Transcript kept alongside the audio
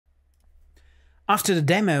After the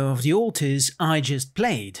demo of the ALTERS I just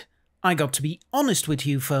played, I got to be honest with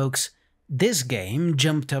you folks, this game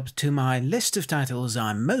jumped up to my list of titles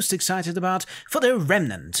I'm most excited about for the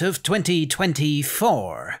remnant of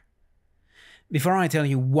 2024. Before I tell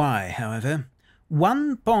you why, however,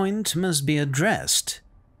 one point must be addressed.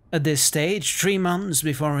 At this stage, 3 months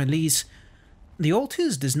before release, the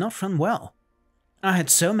ALTERS does not run well. I had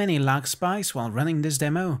so many lag spikes while running this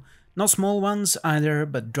demo, not small ones either,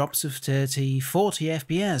 but drops of 30, 40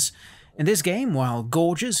 FPS. And this game, while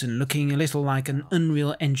gorgeous and looking a little like an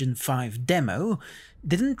Unreal Engine 5 demo,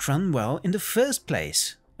 didn't run well in the first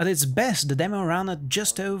place. At its best, the demo ran at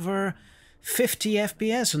just over 50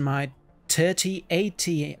 FPS on my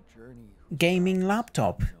 3080 gaming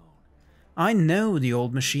laptop. I know the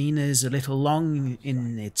old machine is a little long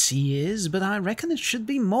in its years, but I reckon it should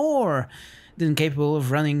be more than capable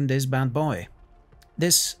of running this bad boy.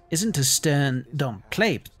 This isn't a stern "don't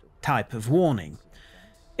play" type of warning.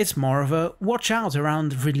 It's more of a watch out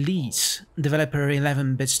around release. Developer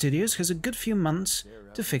 11-bit Studios has a good few months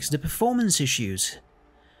to fix the performance issues.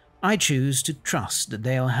 I choose to trust that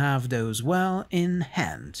they'll have those well in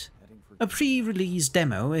hand. A pre-release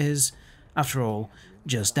demo is, after all,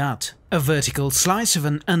 just that, a vertical slice of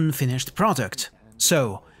an unfinished product.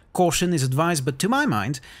 So, caution is advised, but to my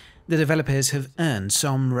mind, the developers have earned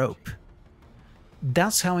some rope.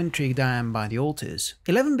 That's how intrigued I am by the ALTERS.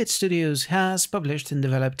 11-bit Studios has published and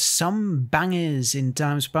developed some bangers in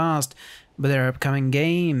times past, but their upcoming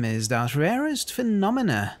game is that rarest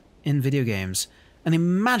phenomena in video games. An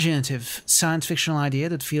imaginative science-fictional idea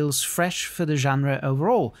that feels fresh for the genre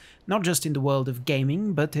overall, not just in the world of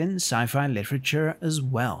gaming, but in sci-fi literature as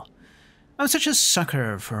well. I'm such a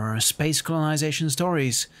sucker for space colonization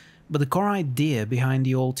stories, but the core idea behind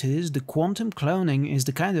the ALTERS, the quantum cloning, is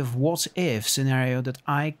the kind of what-if scenario that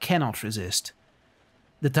I cannot resist.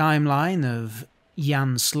 The timeline of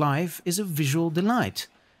Jan's life is a visual delight,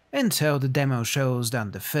 and so the demo shows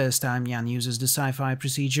that the first time Jan uses the sci-fi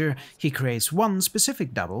procedure, he creates one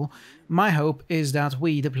specific double. My hope is that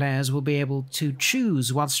we, the players, will be able to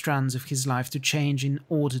choose what strands of his life to change in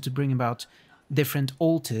order to bring about different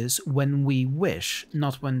ALTERS when we wish,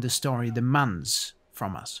 not when the story demands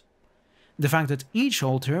from us. The fact that each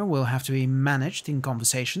ALTER will have to be managed in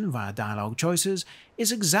conversation via dialogue choices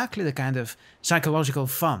is exactly the kind of psychological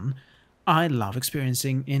fun I love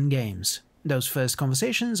experiencing in games. Those first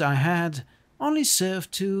conversations I had only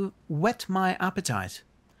served to whet my appetite.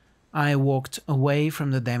 I walked away from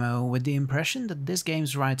the demo with the impression that this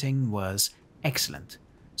game's writing was excellent.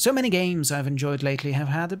 So many games I've enjoyed lately have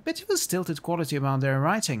had a bit of a stilted quality about their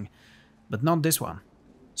writing, but not this one.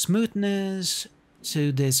 Smoothness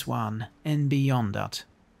to this one and beyond that.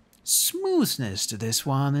 Smoothness to this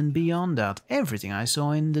one and beyond that. Everything I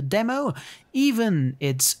saw in the demo, even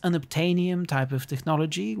its unobtainium type of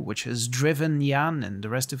technology, which has driven Jan and the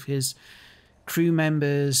rest of his crew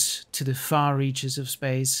members to the far reaches of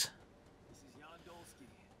space.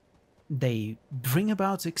 They bring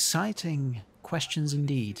about exciting questions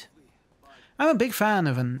indeed. I'm a big fan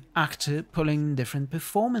of an actor pulling different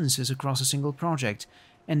performances across a single project,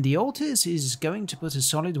 and the ALTERS is going to put a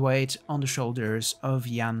solid weight on the shoulders of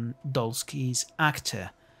Jan Dolsky's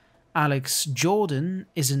actor. Alex Jordan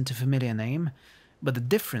isn't a familiar name, but the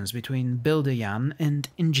difference between Builder Jan and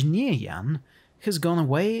Engineer Jan has gone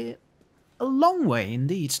a long way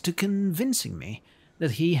indeed, to convincing me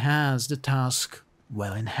that he has the task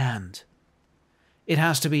well in hand. It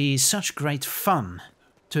has to be such great fun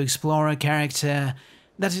to explore a character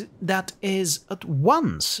that is at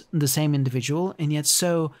once the same individual and yet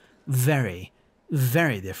so very,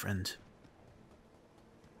 very different.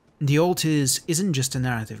 The ALTERS isn't just a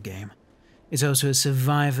narrative game, it's also a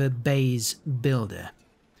survivor base builder.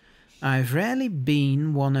 I've rarely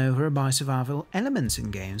been won over by survival elements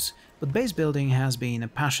in games, but base building has been a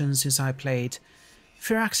passion since I played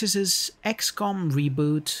Firaxis's XCOM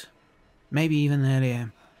reboot, maybe even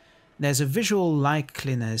earlier. There's a visual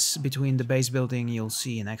likeliness between the base building you'll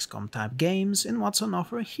see in XCOM type games and what's on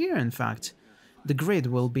offer here in fact. The grid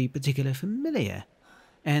will be particularly familiar.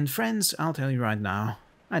 And friends, I'll tell you right now,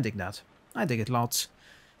 I dig that. I dig it lots.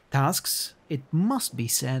 Tasks, it must be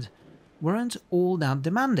said, weren't all that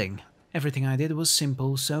demanding. Everything I did was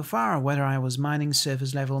simple so far, whether I was mining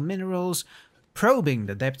surface level minerals, probing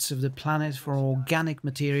the depths of the planet for organic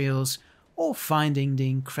materials, or finding the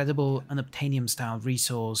incredible unobtainium-style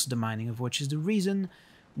resource, the mining of which is the reason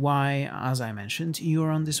why, as I mentioned, you are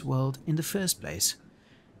on this world in the first place.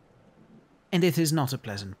 And it is not a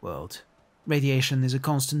pleasant world. Radiation is a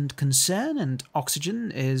constant concern, and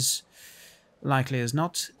oxygen is, likely as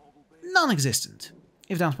not, non-existent.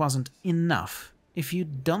 If that wasn't enough, if you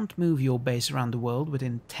don't move your base around the world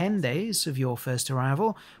within 10 days of your first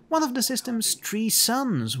arrival, one of the system's 3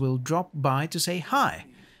 suns will drop by to say hi,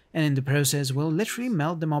 and in the process will literally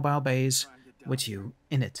melt the mobile base with you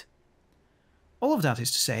in it. All of that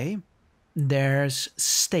is to say, there's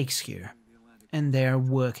stakes here, and they're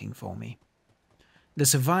working for me. The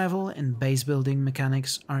survival and base building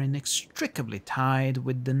mechanics are inextricably tied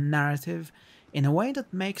with the narrative in a way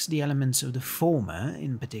that makes the elements of the former,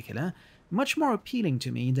 in particular, much more appealing to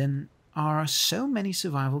me than are so many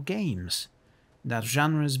survival games. That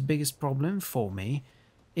genre's biggest problem for me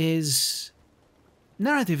is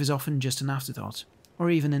narrative is often just an afterthought, or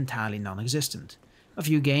even entirely non-existent. A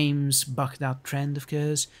few games buck that trend, of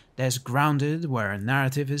course. There's Grounded, where a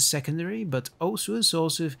narrative is secondary, but also a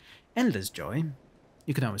source of endless joy.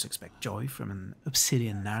 You can always expect joy from an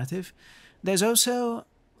Obsidian narrative. There's also...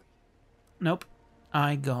 Nope,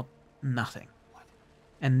 I got nothing.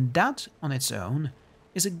 And that, on its own,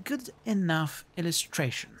 is a good enough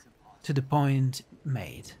illustration to the point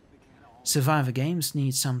made. Survivor games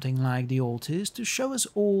need something like the ALTERS to show us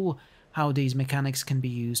all how these mechanics can be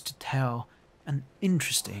used to tell an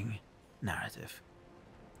interesting narrative.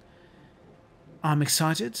 I'm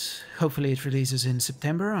excited. Hopefully it releases in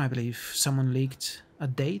September. I believe someone leaked a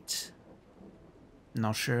date.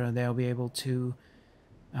 Not sure they'll be able to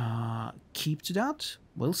keep to that.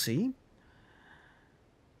 We'll see.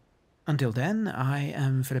 Until then, I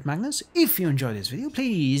am Philip Magnus. If you enjoyed this video,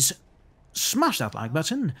 please smash that like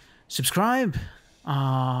button, subscribe,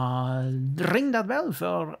 ring that bell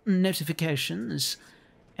for notifications,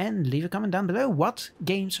 and leave a comment down below. What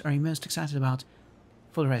games are you most excited about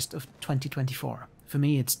for the rest of 2024? For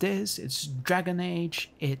me, it's this, it's Dragon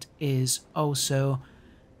Age, it is also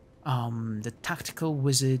the Tactical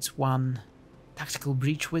Wizards one, Tactical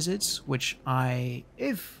Breach Wizards, which I,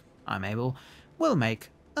 if I'm able, will make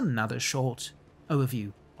another short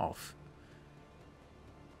overview of.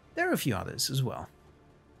 There are a few others as well.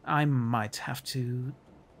 I might have to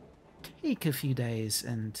take a few days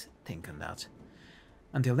and think on that.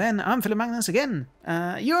 Until then, I'm Philip Magnus again.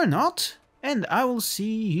 You're not, and I will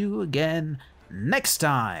see you again next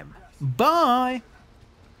time. Bye!